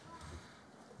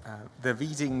The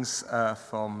readings are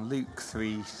from Luke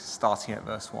 3, starting at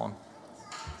verse 1.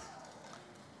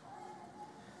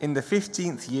 In the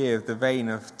 15th year of the reign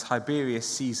of Tiberius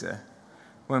Caesar,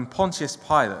 when Pontius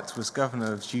Pilate was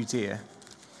governor of Judea,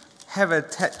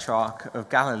 Herod Tetrarch of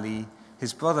Galilee,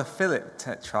 his brother Philip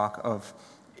Tetrarch of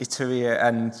Iturea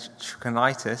and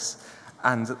Trachonitis,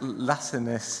 and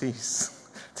Lacinius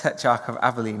Tetrarch of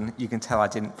Abilene, you can tell I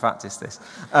didn't practice this,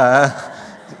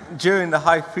 during the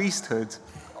high priesthood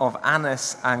of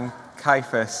Annas and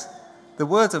Caiaphas, the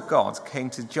word of God came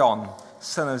to John,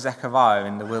 son of Zechariah,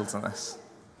 in the wilderness.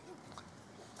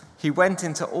 He went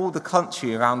into all the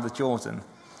country around the Jordan,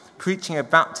 preaching a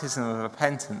baptism of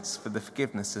repentance for the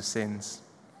forgiveness of sins.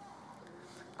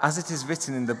 As it is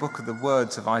written in the book of the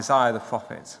words of Isaiah the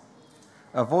prophet,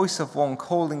 a voice of one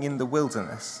calling in the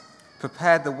wilderness,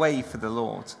 prepare the way for the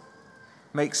Lord,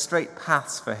 make straight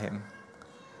paths for him.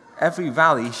 Every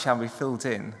valley shall be filled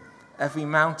in, every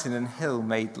mountain and hill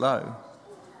made low.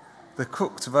 The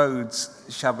crooked roads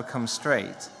shall become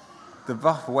straight, the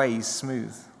rough ways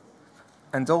smooth,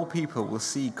 and all people will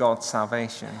see God's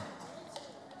salvation.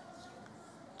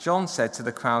 John said to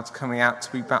the crowds coming out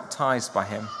to be baptized by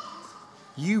him,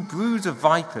 "You brood of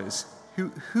vipers,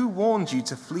 who warned you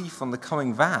to flee from the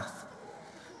coming wrath?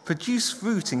 Produce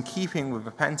fruit in keeping with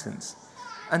repentance,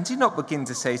 and do not begin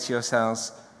to say to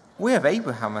yourselves, 'We have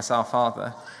Abraham as our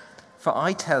father.' For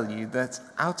I tell you that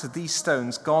out of these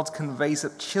stones God can raise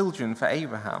up children for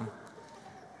Abraham.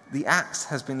 The axe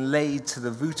has been laid to the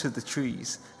root of the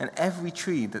trees, and every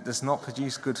tree that does not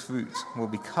produce good fruit will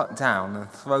be cut down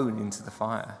and thrown into the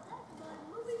fire."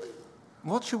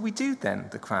 "What shall we do then?"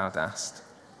 the crowd asked.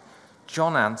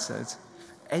 John answered,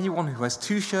 "Anyone who has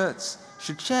 2 shirts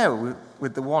should share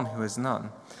with the one who has none,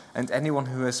 and anyone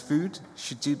who has food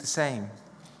should do the same."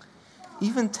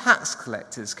 Even tax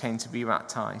collectors came to be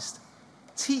baptized.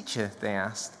 "Teacher," they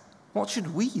asked, "what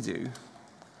should we do?"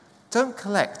 "Don't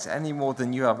collect any more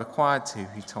than you are required to,"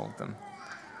 he told them.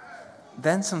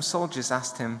 Then some soldiers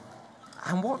asked him,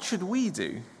 "And what should we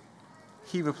do?"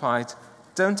 He replied,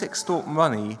 "Don't extort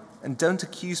money and don't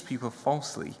accuse people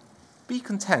falsely. Be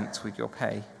content with your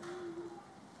pay."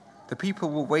 The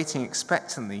people were waiting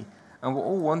expectantly and were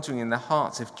all wondering in their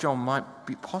hearts if John might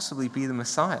possibly be the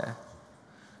Messiah.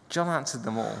 John answered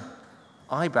them all,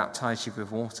 "I baptize you with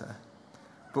water,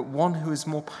 but one who is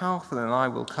more powerful than I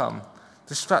will come,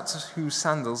 the straps of whose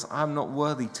sandals I am not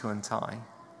worthy to untie.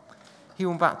 He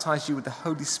will baptize you with the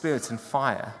Holy Spirit and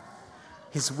fire.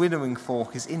 His winnowing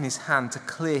fork is in his hand to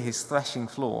clear his threshing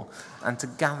floor and to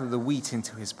gather the wheat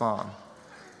into his barn,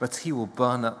 but he will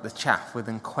burn up the chaff with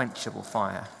unquenchable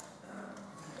fire."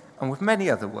 And with many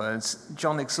other words,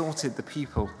 John exhorted the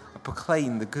people and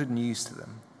proclaimed the good news to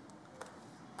them.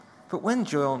 But when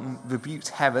John rebuked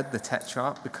Herod the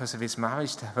Tetrarch because of his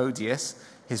marriage to Herodias,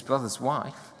 his brother's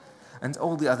wife, and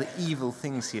all the other evil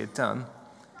things he had done,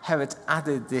 Herod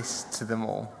added this to them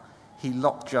all: he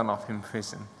locked John up in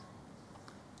prison.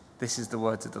 This is the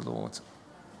word of the Lord.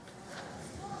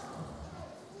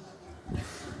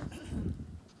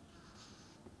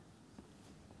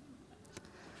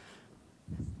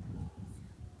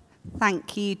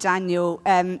 Thank you, Daniel.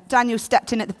 Daniel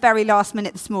stepped in at the very last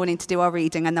minute this morning to do our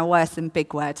reading, and there were some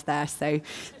big words there, so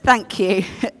thank you.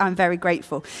 I'm very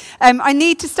grateful. I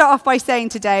need to start off by saying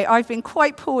today I've been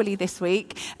quite poorly this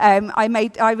week.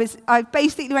 I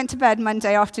basically went to bed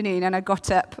Monday afternoon and I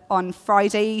got up on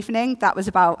Friday evening. That was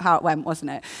about how it went, wasn't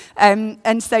it?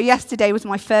 And so yesterday was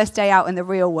my first day out in the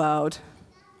real world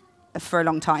for a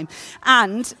long time.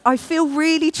 And I feel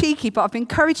really cheeky, but I've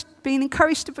been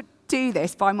encouraged to do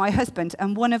this by my husband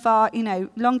and one of our,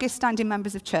 longest standing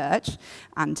members of church,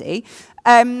 Andy.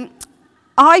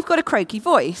 I've got a croaky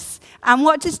voice. And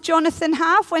what does Jonathan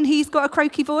have when he's got a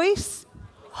croaky voice?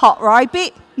 Hot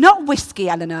Ribena. Not whiskey,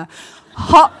 Eleanor.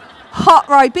 Hot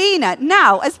Ribena.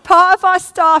 Now, as part of our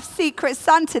staff Secret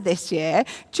Santa this year,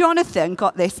 Jonathan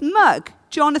got this mug.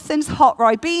 Jonathan's Hot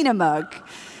Ribena mug.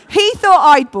 He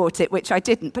thought I'd bought it, which I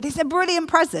didn't, but it's a brilliant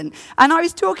present. And I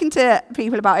was talking to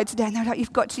people about it today, and they're like,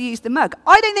 "You've got to use the mug."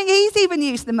 I don't think he's even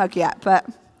used the mug yet, but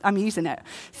I'm using it.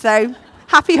 So,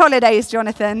 happy holidays,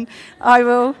 Jonathan. I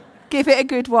will give it a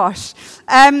good wash.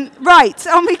 Right,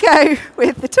 on we go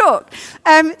with the talk.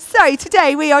 So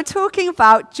today we are talking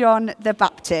about John the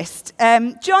Baptist.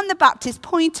 John the Baptist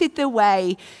pointed the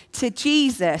way to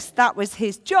Jesus. That was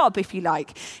his job, if you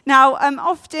like. Now,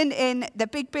 often in the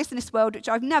big business world, which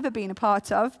I've never been a part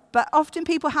of, but often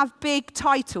people have big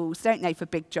titles, don't they, for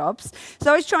big jobs.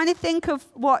 So I was trying to think of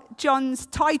what John's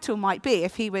title might be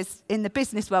if he was in the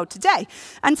business world today.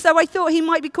 And so I thought he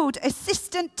might be called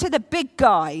assistant to the big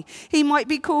guy. He might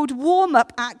be called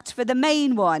warm-up act for the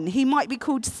main one. He might be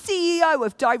called CEO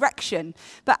of direction.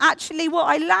 But actually what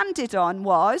I landed on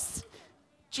was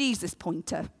Jesus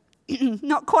pointer.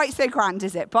 Not quite so grand,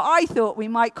 is it? But I thought we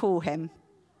might call him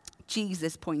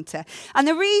Jesus pointer. And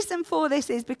the reason for this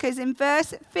is because in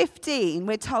verse 15,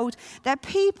 we're told their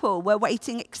people were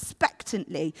waiting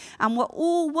expectantly and were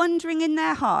all wondering in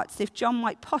their hearts if John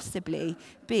might possibly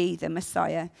be the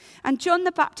Messiah. And John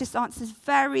the Baptist answers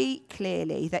very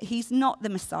clearly that he's not the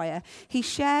Messiah. He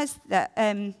shares that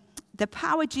the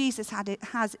power Jesus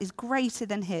has is greater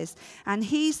than his, and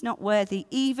he's not worthy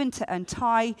even to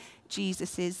untie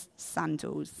Jesus'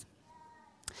 sandals.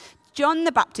 John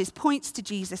the Baptist points to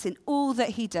Jesus in all that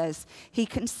he does. He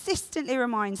consistently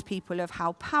reminds people of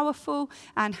how powerful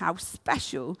and how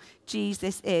special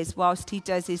Jesus is whilst he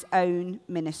does his own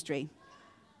ministry.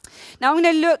 Now, I'm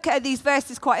going to look at these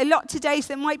verses quite a lot today,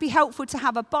 so it might be helpful to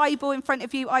have a Bible in front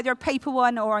of you, either a paper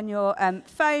one or on your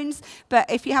phones, but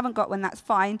if you haven't got one, that's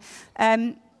fine.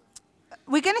 We're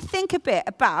going to think a bit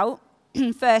about,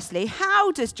 firstly,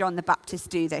 how does John the Baptist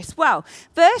do this? Well,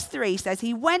 verse 3 says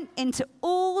he went into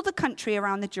all the country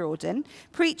around the Jordan,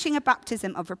 preaching a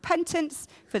baptism of repentance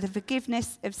for the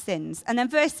forgiveness of sins. And then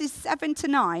verses 7 to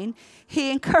 9,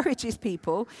 he encourages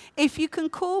people. If you can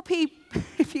call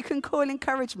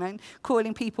encouragement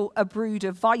calling people a brood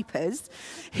of vipers,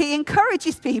 he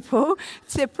encourages people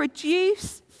to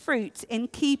produce fruit in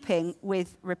keeping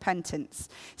with repentance.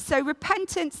 So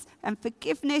repentance and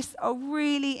forgiveness are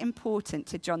really important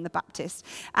to John the Baptist,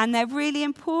 and they're really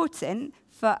important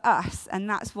for us, and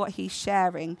that's what he's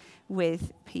sharing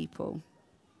with people.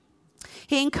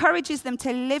 He encourages them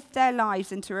to live their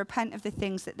lives and to repent of the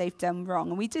things that they've done wrong.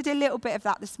 And we did a little bit of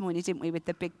that this morning, didn't we, with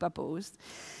the big bubbles.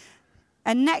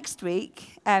 And next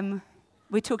week,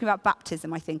 we're talking about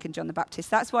baptism, I think, in John the Baptist.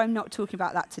 That's why I'm not talking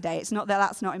about that today. It's not that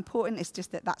that's not important. It's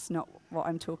just that that's not what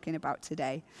I'm talking about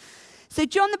today. So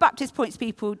John the Baptist points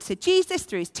people to Jesus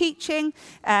through his teaching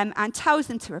and tells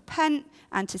them to repent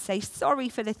and to say sorry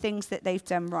for the things that they've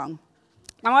done wrong.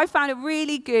 Now, I found a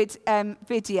really good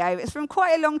video. It's from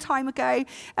quite a long time ago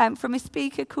from a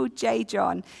speaker called J.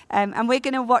 John. And we're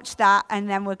going to watch that, and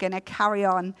then we're going to carry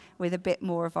on with a bit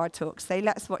more of our talk. So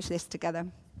let's watch this together.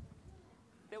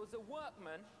 There was a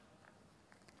workman,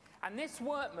 and this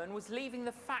workman was leaving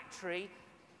the factory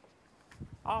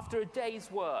after a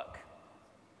day's work.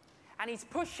 And he's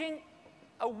pushing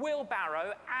a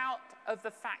wheelbarrow out of the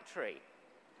factory.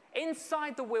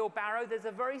 Inside the wheelbarrow, there's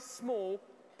a very small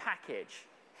package.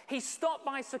 He's stopped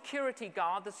by a security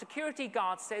guard. The security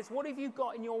guard says, "What have you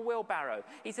got in your wheelbarrow?"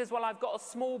 He says, "Well, I've got a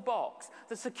small box."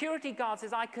 The security guard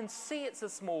says, "I can see it's a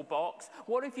small box.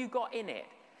 What have you got in it?"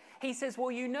 He says,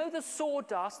 "Well, you know the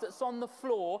sawdust that's on the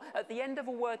floor at the end of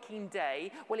a working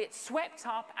day? Well, it's swept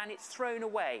up and it's thrown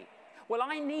away. Well,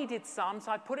 I needed some,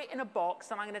 so I put it in a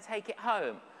box and I'm going to take it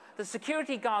home." The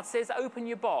security guard says, "Open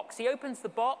your box." He opens the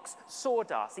box,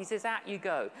 sawdust. He says, "Out you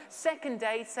go." Second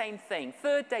day, same thing.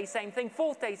 Third day, same thing.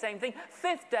 Fourth day, same thing.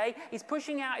 Fifth day, he's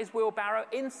pushing out his wheelbarrow.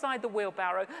 Inside the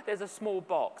wheelbarrow, there's a small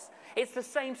box. It's the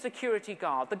same security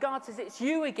guard. The guard says, "It's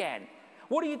you again.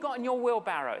 What have you got in your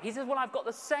wheelbarrow?" He says, "Well, I've got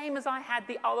the same as I had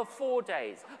the other 4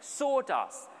 days,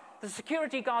 sawdust." The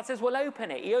security guard says, "Well,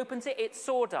 open it." He opens it, it's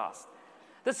sawdust.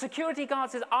 The security guard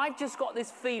says, "I've just got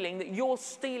this feeling that you're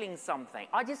stealing something.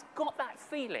 I just got that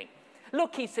feeling."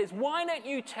 "Look," he says, "why don't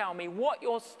you tell me what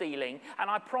you're stealing, and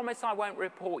I promise I won't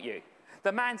report you."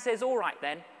 The man says, "All right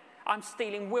then, I'm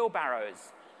stealing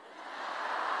wheelbarrows."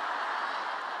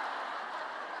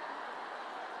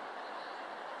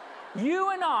 You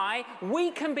and I, we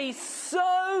can be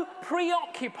so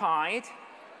preoccupied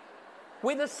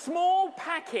with a small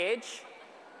package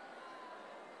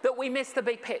that we miss the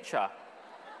big picture.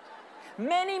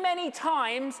 Many, many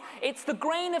times, it's the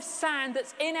grain of sand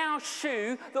that's in our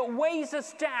shoe that weighs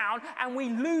us down, and we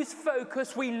lose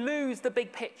focus, we lose the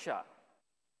big picture.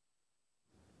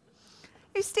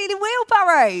 Who's stealing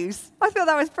wheelbarrows? I thought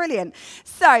that was brilliant.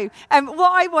 So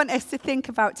what I want us to think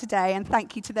about today, and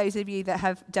thank you to those of you that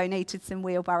have donated some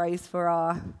wheelbarrows for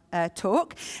our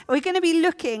talk, we're going to be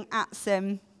looking at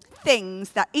some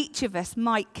things that each of us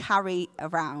might carry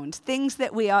around, things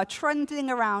that we are trundling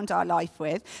around our life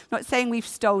with. I'm not saying we've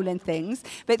stolen things,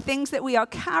 but things that we are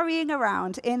carrying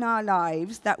around in our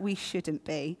lives that we shouldn't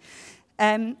be.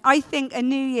 I think a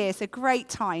new year is a great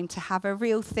time to have a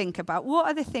real think about what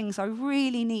are the things I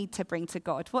really need to bring to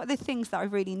God? What are the things that I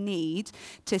really need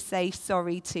to say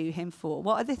sorry to him for?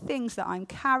 What are the things that I'm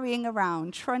carrying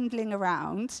around, trundling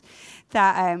around,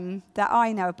 that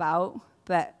I know about,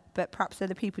 but but perhaps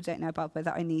other people don't know about, but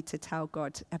that I need to tell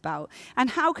God about. And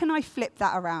how can I flip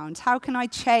that around? How can I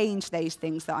change those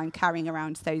things that I'm carrying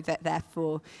around so that they're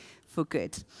for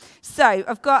good? So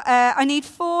I need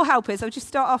 4 helpers. I'll just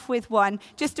start off with one.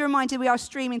 Just a reminder, we are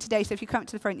streaming today, so if you come up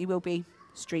to the front, you will be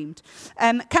streamed.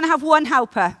 Can I have one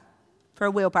helper for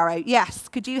a wheelbarrow? Yes.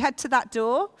 Could you head to that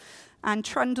door and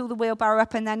trundle the wheelbarrow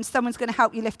up, and then someone's going to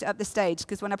help you lift it up the stage,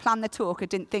 because when I planned the talk, I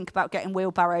didn't think about getting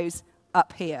wheelbarrows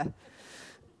up here.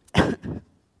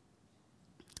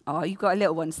 Oh, you've got a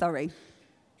little one, sorry.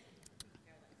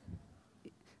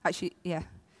 Actually, yeah.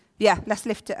 Yeah, let's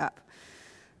lift it up.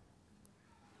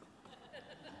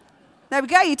 There we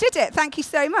go, you did it. Thank you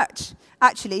so much.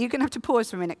 Actually, you're going to have to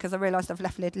pause for a minute because I realised I've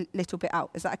left a little bit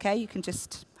out. Is that okay? You can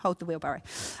just hold the wheelbarrow.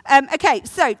 Okay,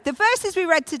 so the verses we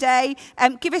read today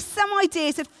give us some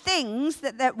ideas of things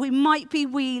that we might be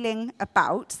wheeling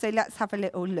about. So let's have a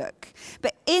little look.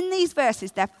 But in these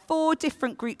verses, there are 4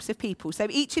 different groups of people. So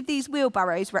each of these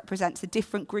wheelbarrows represents a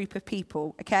different group of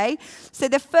people, okay? So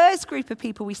the first group of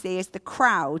people we see is the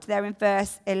crowd. They're in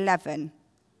verse 11.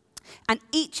 And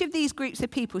each of these groups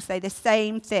of people say the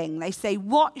same thing. They say,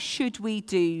 what should we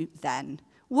do then?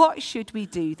 What should we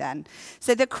do then?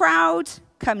 So the crowd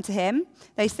come to him.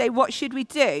 They say, what should we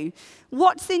do?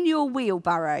 What's in your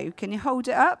wheelbarrow? Can you hold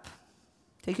it up?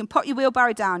 So you can put your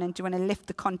wheelbarrow down, and do you want to lift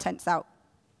the contents out?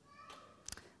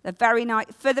 They're very nice.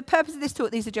 For the purpose of this talk,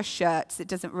 these are just shirts. It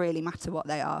doesn't really matter what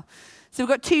they are. So we've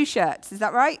got 2 shirts. Is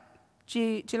that right? Do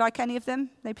you like any of them?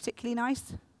 Are they particularly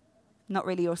nice? Not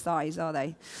really your size, are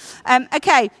they?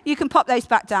 Okay, you can pop those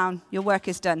back down. Your work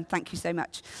is done. Thank you so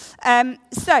much. You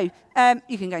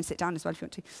can go and sit down as well if you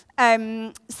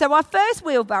want to. So our first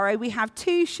wheelbarrow, we have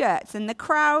 2 shirts. And the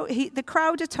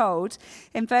crowd are told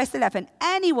in verse 11,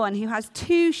 anyone who has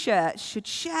 2 shirts should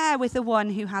share with the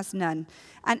one who has none.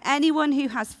 And anyone who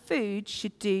has food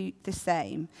should do the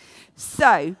same.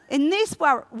 So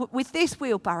with this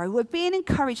wheelbarrow, we're being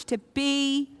encouraged to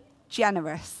be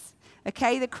generous.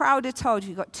 Okay, the crowd are told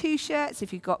you've got 2 shirts.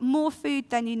 If you've got more food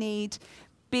than you need,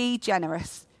 be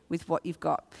generous with what you've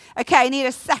got. Okay, I need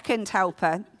a second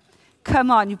helper. Come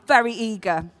on, you're very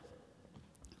eager.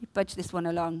 You budge this one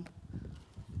along.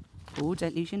 Oh,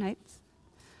 don't lose your notes.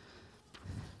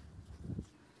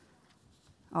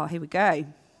 Oh, here we go.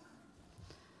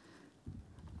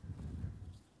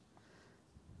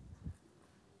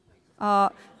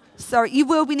 Sorry, you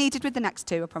will be needed with the next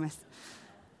 2, I promise.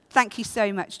 Thank you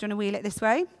so much. Do you want to wheel it this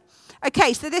way?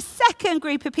 Okay, so the second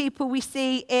group of people we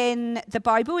see in the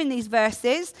Bible, in these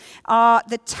verses, are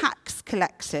the tax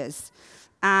collectors.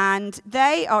 And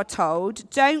they are told,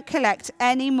 don't collect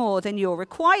any more than you're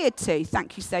required to.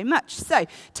 Thank you so much. So,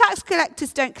 tax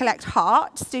collectors don't collect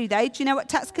hearts, do they? Do you know what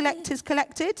tax collectors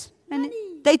collected? Money.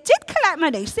 They did collect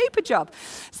money. Super job.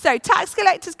 So, tax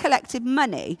collectors collected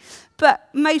money. But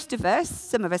most of us,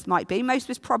 some of us might be, most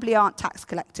of us probably aren't tax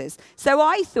collectors. So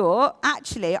I thought,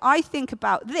 actually, I think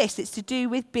about this. It's to do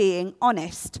with being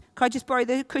honest. Can I just borrow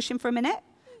the cushion for a minute?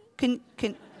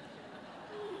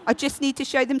 I just need to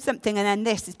show them something, and then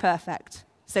this is perfect.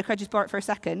 So can I just borrow it for a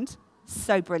second?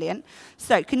 So brilliant.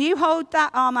 So can you hold that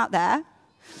arm out there?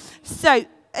 So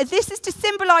this is to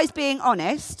symbolize being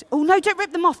honest. Oh, no, don't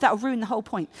rip them off. That'll ruin the whole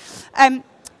point.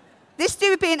 This to do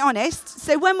with being honest.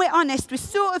 So when we're honest, we're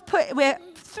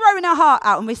throwing our heart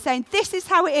out and we're saying, this is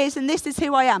how it is and this is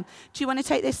who I am. Do you want to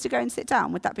take this to go and sit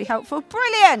down? Would that be helpful?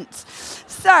 Brilliant.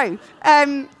 So, you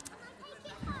can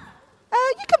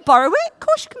borrow it. Of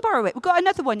course you can borrow it. We've got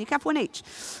another one. You can have one each.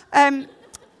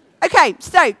 Okay,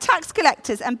 so tax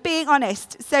collectors and being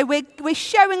honest. So we're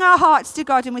showing our hearts to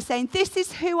God and we're saying, this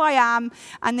is who I am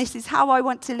and this is how I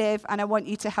want to live and I want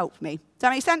you to help me. Does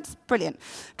that make sense? Brilliant.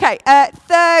 Okay,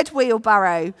 third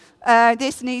wheelbarrow.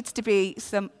 This needs to be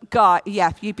some guy.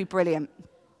 Yeah, you'd be brilliant.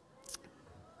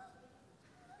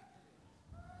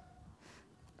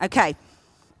 Okay.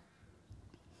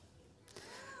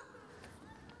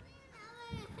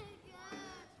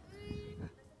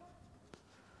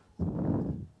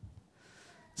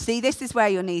 See, this is where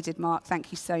you're needed, Mark.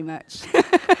 Thank you so much.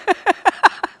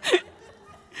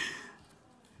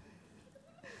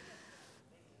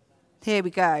 Here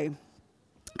we go.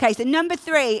 Okay, so number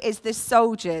 3 is the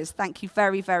soldiers. Thank you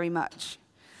very, very much.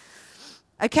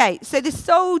 Okay, so the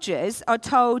soldiers are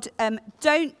told,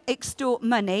 don't extort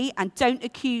money and don't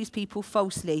accuse people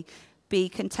falsely. Be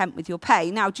content with your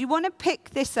pay. Now, do you want to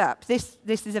pick this up? This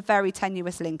is a very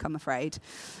tenuous link, I'm afraid.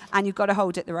 And you've got to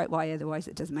hold it the right way, otherwise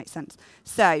it doesn't make sense.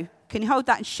 So, can you hold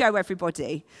that and show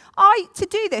everybody? To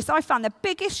do this, I found the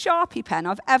biggest Sharpie pen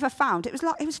I've ever found. It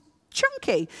was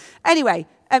chunky. Anyway,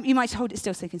 you might hold it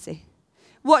still so you can see.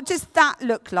 What does that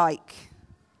look like?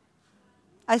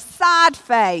 A sad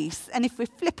face. And if we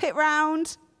flip it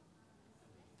round,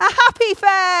 a happy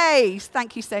face.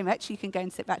 Thank you so much. You can go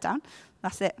and sit back down.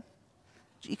 That's it.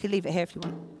 You can leave it here if you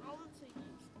want.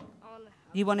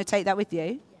 You want to take that with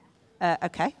you? Yeah.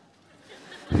 Okay.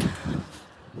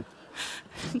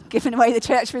 Giving away the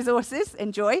church resources.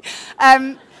 Enjoy.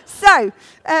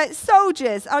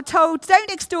 Soldiers are told,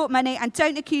 don't extort money and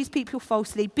don't accuse people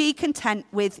falsely. Be content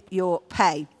with your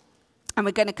pay. And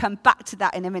we're going to come back to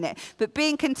that in a minute. But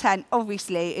being content,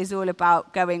 obviously, is all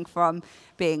about going from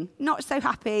being not so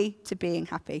happy to being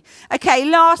happy. Okay,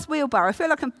 last wheelbarrow. I feel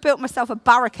like I've built myself a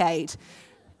barricade.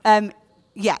 Do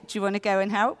you want to go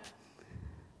and help?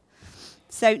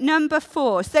 So number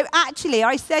 4. So actually,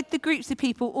 I said the groups of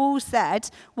people all said,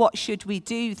 what should we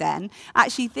do then?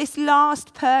 Actually, this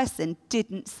last person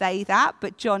didn't say that,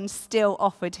 but John still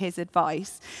offered his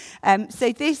advice.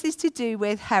 So this is to do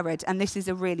with Herod, and this is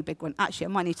a really big one. Actually, I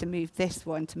might need to move this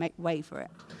one to make way for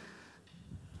it.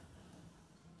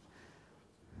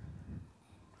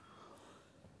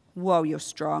 Whoa, you're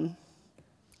strong.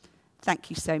 Thank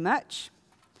you so much.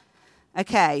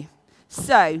 Okay,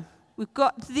 so we've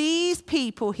got these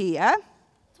people here.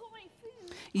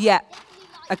 Yeah.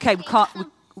 Okay, we can't.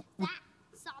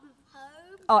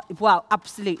 Well,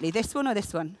 absolutely. This one or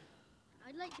this one?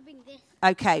 I'd like to bring this.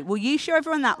 Okay, will you show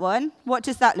everyone that one? What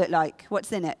does that look like?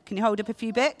 What's in it? Can you hold up a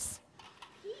few bits?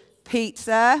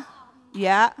 Pizza.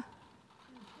 Yeah.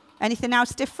 Anything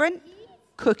else different?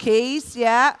 Cookies.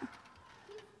 Yeah.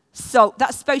 Salt.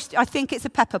 That's supposed to, I think it's a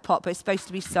pepper pot, but it's supposed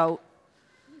to be salt.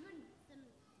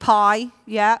 Pie.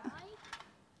 Yeah.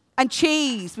 And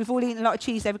cheese. We've all eaten a lot of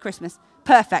cheese over Christmas.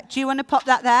 Perfect. Do you want to pop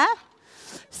that there?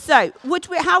 So,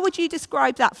 how would you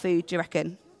describe that food, do you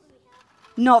reckon?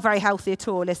 Not very healthy at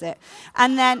all, is it?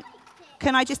 And then,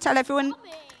 can I just tell everyone,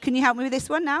 can you help me with this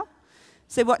one now?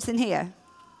 So what's in here?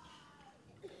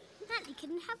 Daddy,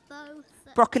 can you have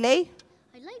both? Broccoli?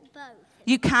 I like both.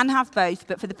 You can have both,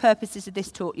 but for the purposes of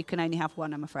this talk, you can only have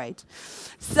one, I'm afraid.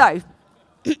 So,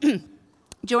 do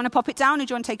you want to pop it down, or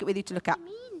do you want to take it with you to look at? What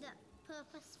do you mean the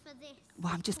purpose for this?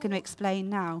 Well, I'm just going to explain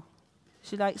now.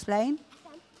 Should I explain?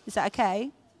 Is that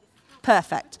okay?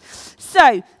 Perfect.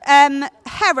 So,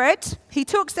 Herod, he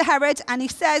talks to Herod and he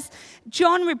says,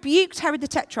 John rebuked Herod the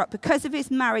Tetrarch because of his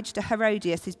marriage to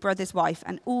Herodias, his brother's wife,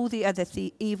 and all the other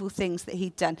evil things that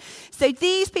he'd done. So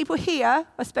these people here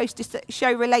are supposed to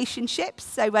show relationships,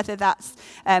 so whether that's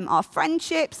our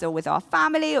friendships or with our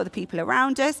family or the people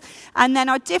around us. And then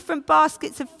our different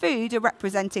baskets of food are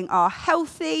representing our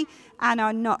healthy and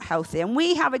are not healthy. And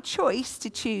we have a choice to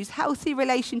choose healthy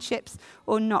relationships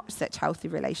or not such healthy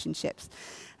relationships.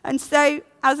 And so,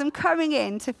 as I'm coming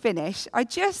in to finish, I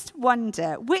just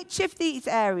wonder which of these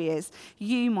areas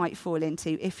you might fall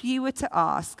into if you were to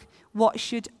ask, what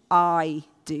should I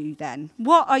do then?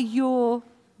 What are your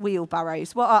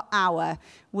wheelbarrows? What are our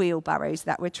wheelbarrows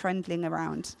that we're trundling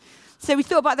around? So we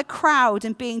thought about the crowd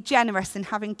and being generous and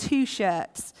having 2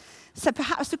 shirts. So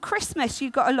perhaps for Christmas,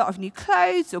 you've got a lot of new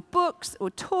clothes or books or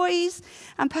toys,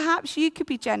 and perhaps you could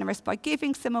be generous by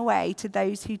giving some away to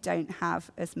those who don't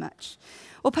have as much.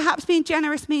 Or perhaps being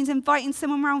generous means inviting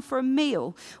someone round for a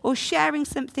meal or sharing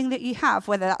something that you have,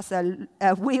 whether that's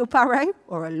a wheelbarrow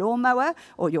or a lawnmower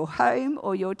or your home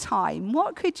or your time.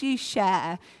 What could you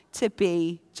share to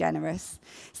be generous?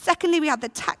 Secondly, we had the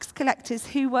tax collectors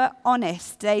who were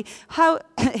honest.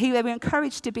 Who were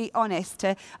encouraged to be honest,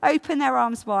 to open their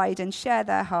arms wide and share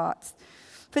their hearts.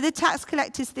 For the tax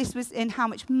collectors, this was in how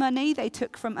much money they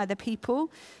took from other people.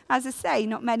 As I say,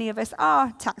 not many of us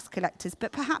are tax collectors,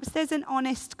 but perhaps there's an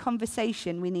honest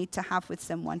conversation we need to have with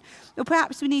someone. Or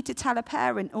perhaps we need to tell a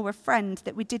parent or a friend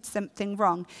that we did something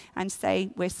wrong and say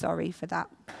we're sorry for that.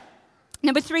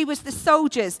 Number 3 was the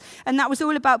soldiers, and that was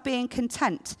all about being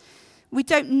content. We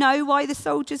don't know why the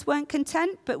soldiers weren't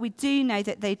content, but we do know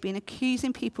that they'd been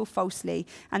accusing people falsely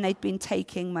and they'd been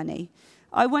taking money.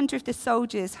 I wonder if the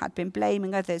soldiers had been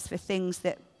blaming others for things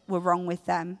that were wrong with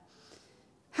them.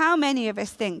 How many of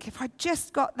us think, if I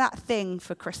just got that thing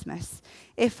for Christmas,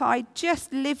 if I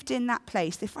just lived in that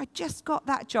place, if I just got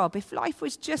that job, if life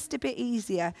was just a bit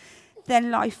easier,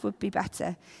 then life would be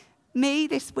better. Me,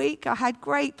 this week, I had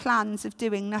great plans of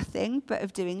doing nothing, but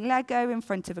of doing Lego in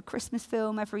front of a Christmas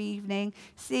film every evening,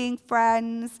 seeing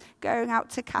friends, going out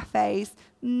to cafes.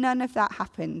 None of that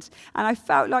happened. And I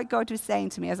felt like God was saying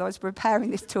to me as I was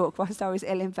preparing this talk whilst I was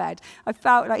ill in bed, I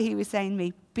felt like he was saying to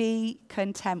me, be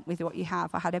content with what you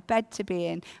have. I had a bed to be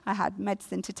in. I had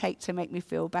medicine to take to make me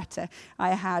feel better. I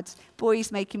had boys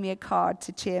making me a card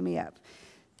to cheer me up.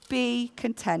 Be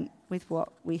content with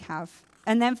what we have.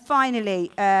 And then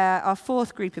finally, our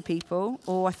 4th group of people,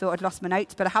 I thought I'd lost my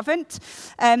notes, but I haven't,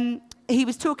 he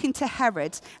was talking to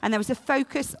Herod, and there was a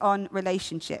focus on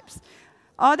relationships.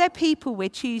 Are there people we're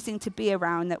choosing to be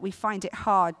around that we find it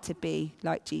hard to be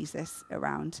like Jesus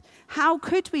around? How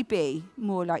could we be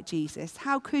more like Jesus?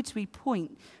 How could we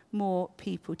point more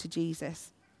people to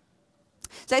Jesus?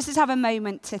 So let's just have a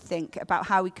moment to think about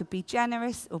how we could be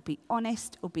generous or be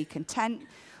honest or be content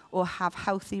or have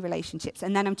healthy relationships.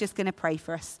 And then I'm just going to pray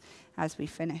for us as we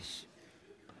finish.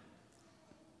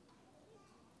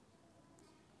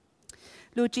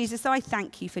 Lord Jesus, I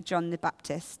thank you for John the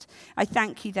Baptist. I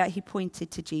thank you that he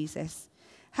pointed to Jesus.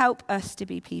 Help us to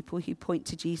be people who point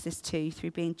to Jesus too,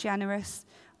 through being generous,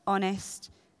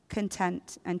 honest,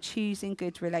 content, and choosing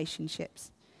good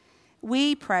relationships.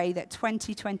 We pray that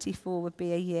 2024 would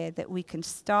be a year that we can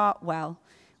start well,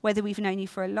 whether we've known you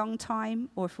for a long time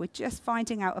or if we're just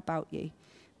finding out about you.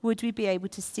 Would we be able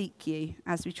to seek you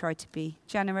as we try to be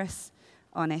generous,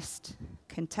 honest,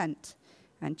 content,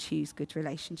 and choose good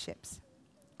relationships?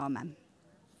 Amen.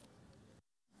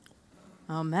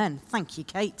 Amen. Thank you,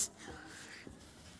 Kate.